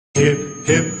Hip,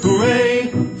 hip, hooray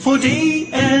for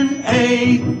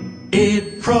DNA.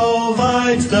 It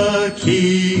provides the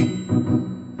key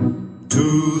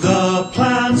to the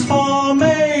plans for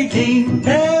making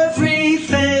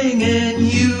everything in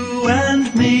you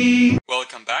and me.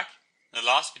 Welcome back. In the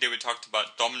last video we talked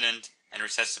about dominant and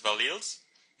recessive alleles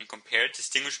and compared,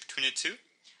 distinguished between the two.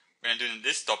 We're going to do in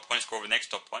this stop point, go over the next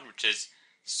stop point, which is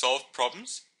solve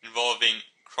problems involving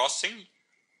crossing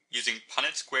using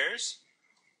Punnett squares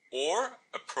or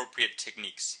appropriate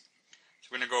techniques. So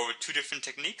we're going to go over two different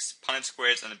techniques, Punnett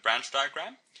squares and the branch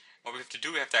diagram. What we have to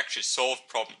do, we have to actually solve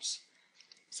problems.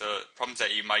 So problems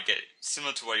that you might get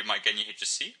similar to what you might get in your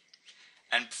HSC.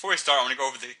 And before we start, I want to go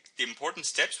over the important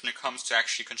steps when it comes to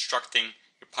actually constructing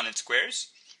your Punnett squares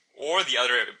or the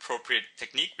other appropriate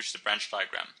technique, which is the branch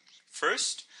diagram.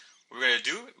 First, what we're going to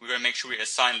do, we're going to make sure we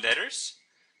assign letters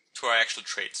to our actual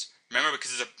traits. Remember,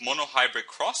 because it's a monohybrid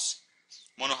cross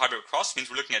means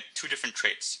we're looking at two different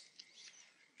traits.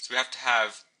 So we have to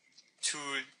have two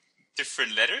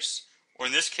different letters, or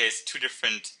in this case, two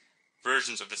different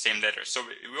versions of the same letter. So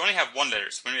we only have one letter.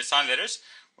 So when we assign letters,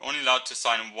 we're only allowed to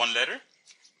assign one letter,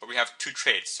 but we have two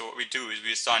traits. So what we do is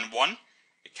we assign one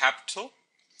a capital,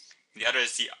 and the other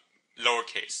is the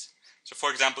lowercase. So for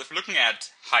example, if we're looking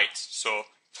at height, so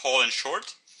tall and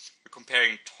short, we're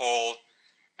comparing tall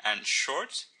and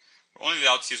short, we're only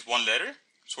allowed to use one letter.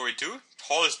 So what we do,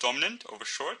 tall is dominant over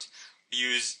short, we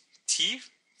use T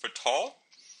for tall,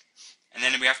 and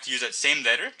then we have to use that same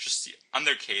letter, just the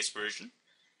undercase version,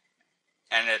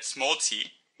 and that small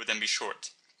t would then be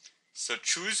short. So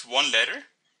choose one letter,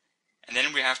 and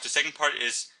then we have the second part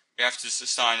is we have to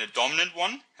assign the dominant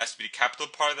one, has to be the capital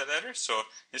part of that letter. So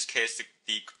in this case,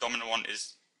 the dominant one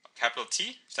is capital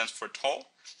T, stands for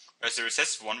tall, whereas the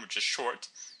recessive one, which is short,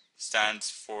 stands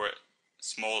for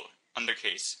small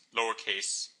undercase,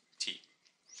 lowercase t.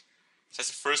 So that's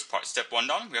the first part. Step one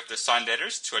down, we have to assign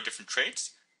letters to our different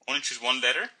traits. Only choose one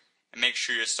letter and make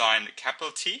sure you assign the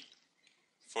capital T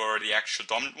for the actual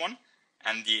dominant one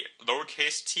and the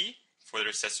lowercase t for the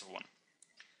recessive one.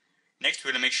 Next,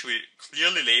 we're going to make sure we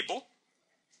clearly label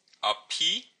our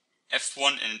P,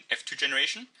 F1 and F2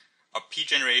 generation. Our P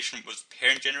generation was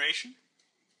parent generation.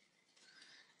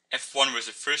 F1 was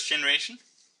the first generation,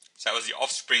 so that was the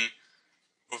offspring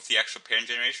of the actual parent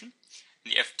generation.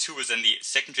 And the F2 was then the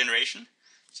second generation,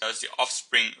 so that was the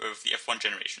offspring of the F1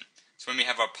 generation. So when we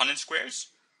have our Punnett squares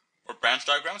or branch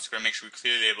diagrams, we're going to make sure we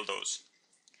clearly label those.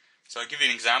 So I'll give you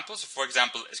an example. So for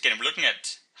example, again, we're looking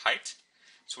at height.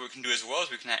 So what we can do as well is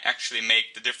we can actually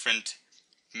make the different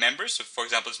members. So for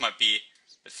example, this might be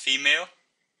the female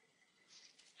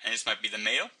and this might be the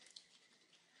male.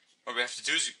 What we have to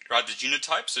do is write the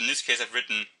genotype. So in this case, I've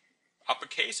written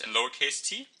uppercase and lowercase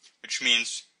t, which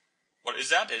means, what is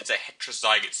that? It's a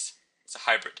heterozygous. It's a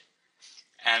hybrid.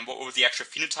 And what would the actual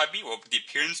phenotype be? What would the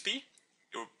appearance be?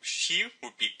 She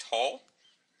would be tall,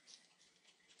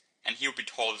 and he would be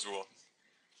tall as well,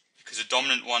 because the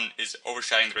dominant one is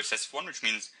overshadowing the recessive one, which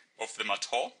means both of them are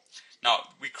tall. Now,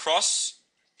 we cross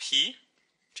P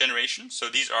generation, so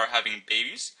these are having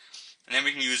babies, and then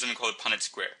we can use them and call it Punnett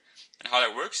square. And how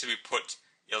that works is we put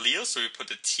the alleles, so we put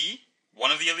the T,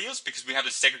 one of the alleles, because we have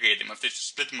to segregate them, we have to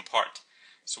split them apart.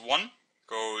 So one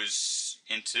goes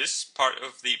into this part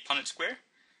of the Punnett square,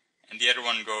 and the other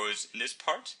one goes in this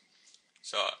part.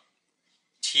 So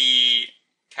T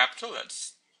capital,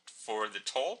 that's for the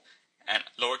tall, and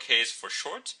lowercase for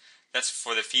short, that's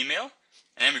for the female.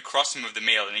 And then we cross them with the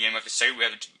male, and again we have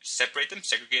to separate them,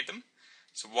 segregate them.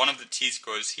 So one of the T's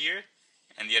goes here,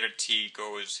 and the other T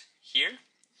goes here.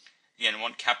 Again,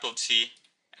 one capital T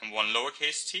and one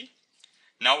lowercase t.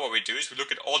 Now what we do is we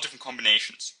look at all different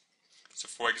combinations. So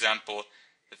for example,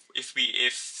 if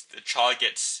the child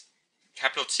gets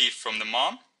capital T from the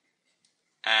mom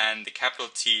and the capital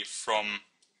T from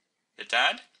the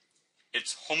dad,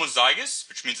 it's homozygous,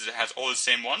 which means it has all the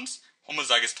same ones,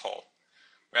 homozygous tall.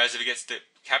 Whereas if it gets the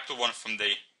capital one from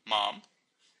the mom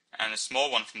and the small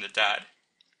one from the dad,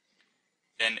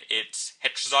 then it's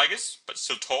heterozygous, but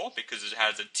still tall because it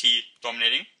has a T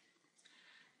dominating.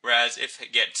 Whereas if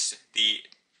it gets the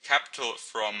capital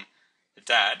from the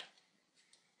dad,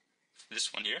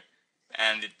 this one here,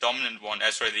 and the dominant one,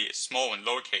 the small one,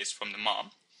 lowercase, from the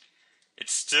mom,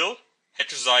 it's still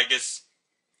heterozygous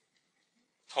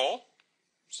tall,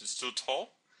 so it's still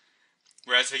tall.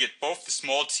 Whereas if we get both the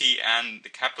small t and the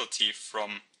capital T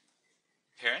from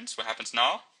parents, what happens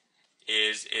now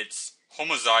is it's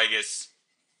homozygous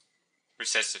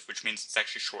recessive, which means it's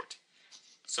actually short.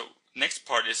 So next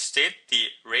part is state the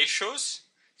ratios,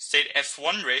 state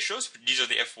F1 ratios, these are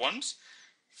the F1s,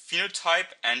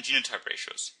 phenotype and genotype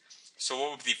ratios. So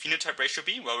what would the phenotype ratio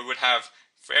be? Well, we would have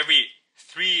for every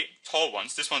 3 tall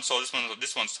ones, this one's tall, this one's tall,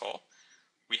 this one's tall,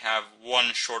 we have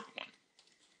 1 short one.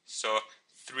 So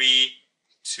 3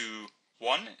 to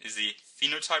 1 is the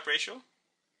phenotype ratio.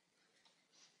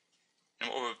 And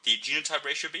what would the genotype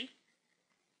ratio be?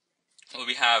 Well,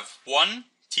 we have 1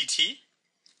 TT.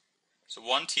 So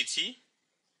 1 TT.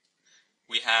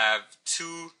 We have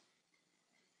 2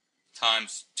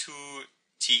 times 2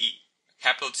 T,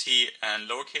 capital T and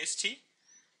lowercase t,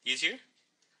 these here.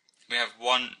 We have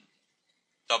 1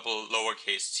 double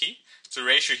lowercase t. So the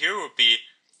ratio here would be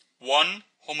 1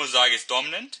 homozygous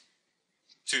dominant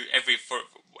to for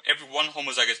every 1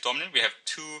 homozygous dominant, we have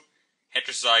 2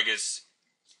 heterozygous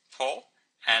tall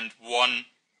and 1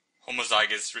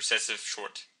 homozygous recessive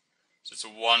short. So it's a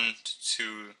 1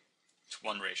 to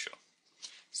 1 ratio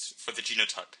for the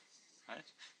genotype. Right?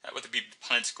 That would be the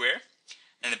Punnett square.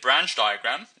 And the branch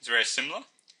diagram is very similar.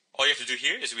 All you have to do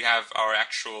here is we have our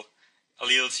actual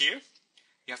alleles here.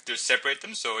 You have to separate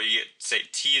them. So you say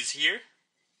T is here,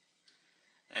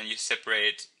 and you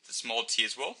separate the small t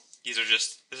as well. These are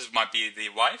just, might be the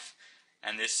wife,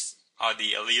 and this are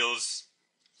the alleles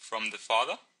from the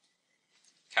father.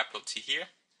 Capital T here,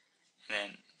 and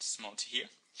then small t here.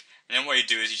 And then what you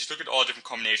do is you just look at all different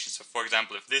combinations. So for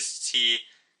example, if this T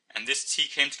and this T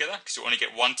came together, because you only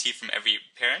get 1 T from every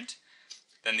parent,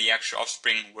 then the actual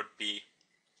offspring would be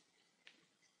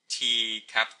T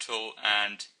capital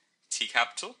and T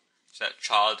capital. So that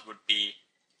child would be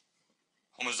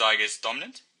homozygous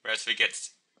dominant. Whereas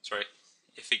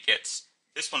if it gets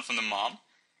this one from the mom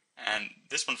and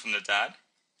this one from the dad,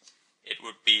 it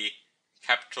would be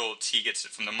capital T gets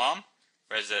it from the mom,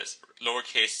 whereas the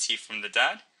lowercase t from the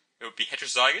dad, it would be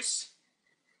heterozygous.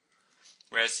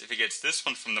 Whereas if it gets this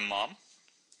one from the mom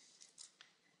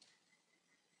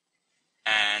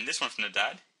and this one from the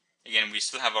dad, again we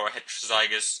still have our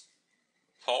heterozygous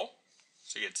tall,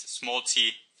 so it gets small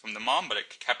t from the mom but a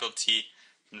capital T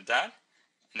from the dad,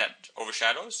 and that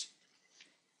overshadows.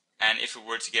 And if we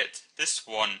were to get this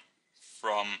one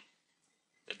from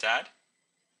the dad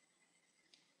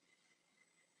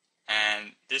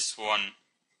and this one,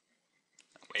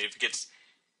 if it gets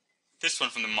this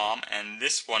one from the mom and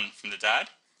this one from the dad,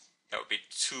 that would be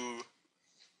 2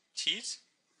 T's.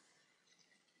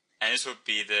 And this would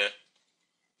be the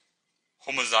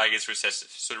homozygous recessive.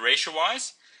 So ratio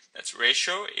wise, that's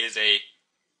ratio is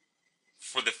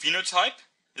for the phenotype,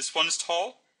 this one's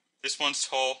tall, this one's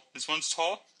tall, this one's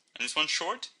tall, and this one's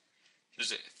short.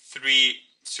 There's a 3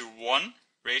 to 1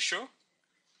 ratio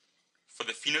for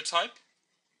the phenotype.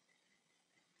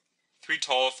 3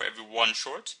 tall for every 1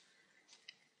 short.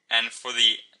 And for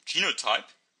the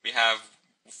genotype, we have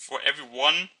for every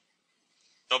 1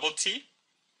 double T,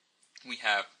 we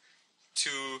have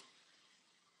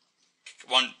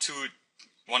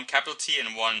 1 capital T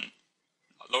and 1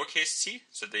 lowercase t,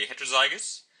 so the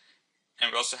heterozygous.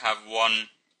 And we also have 1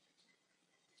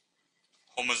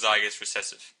 homozygous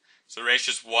recessive. So the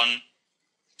ratio is 1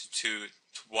 to 2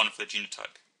 to 1 for the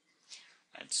genotype.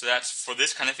 And so that's for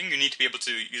this kind of thing, you need to be able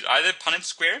to use either Punnett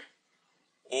square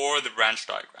or the branch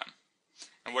diagram.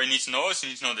 And what you need to know is you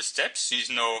need to know the steps, you need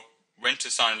to know when to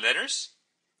assign letters.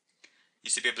 You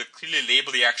need to be able to clearly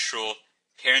label the actual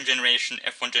parent generation,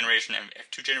 F1 generation, and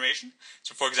F2 generation.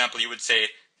 So for example, you would say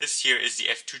this here is the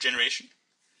F2 generation,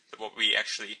 so what we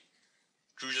actually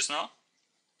drew just now,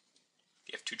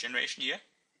 the F2 generation here.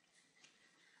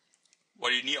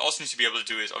 What you also need to be able to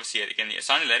do is, obviously, again,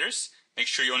 assign the letters. Make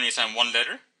sure you only assign 1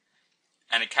 letter,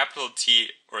 and a capital T,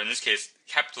 or in this case,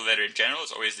 capital letter in general,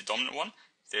 is always the dominant one.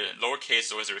 The lowercase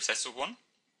is always the recessive one.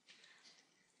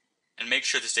 And make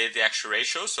sure to state the actual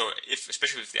ratio. So,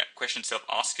 especially if the question itself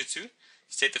asks you to,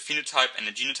 state the phenotype and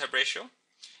the genotype ratio.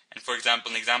 And for example,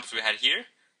 in the examples we had here,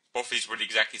 both of these were the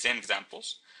exactly same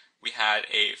examples. We had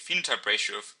a phenotype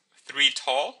ratio of 3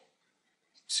 tall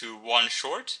to 1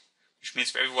 short, which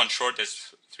means for every 1 short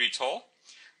there's 3 tall.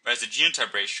 Whereas the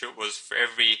genotype ratio was for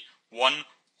every 1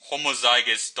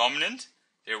 homozygous dominant,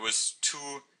 there was 2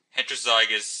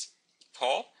 heterozygous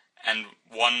tall and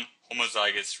 1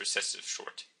 homozygous recessive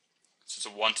short. So it's a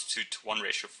 1 to 2 to 1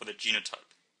 ratio for the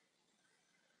genotype.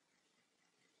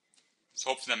 So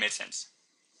hopefully that made sense.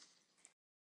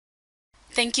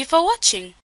 Thank you for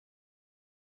watching.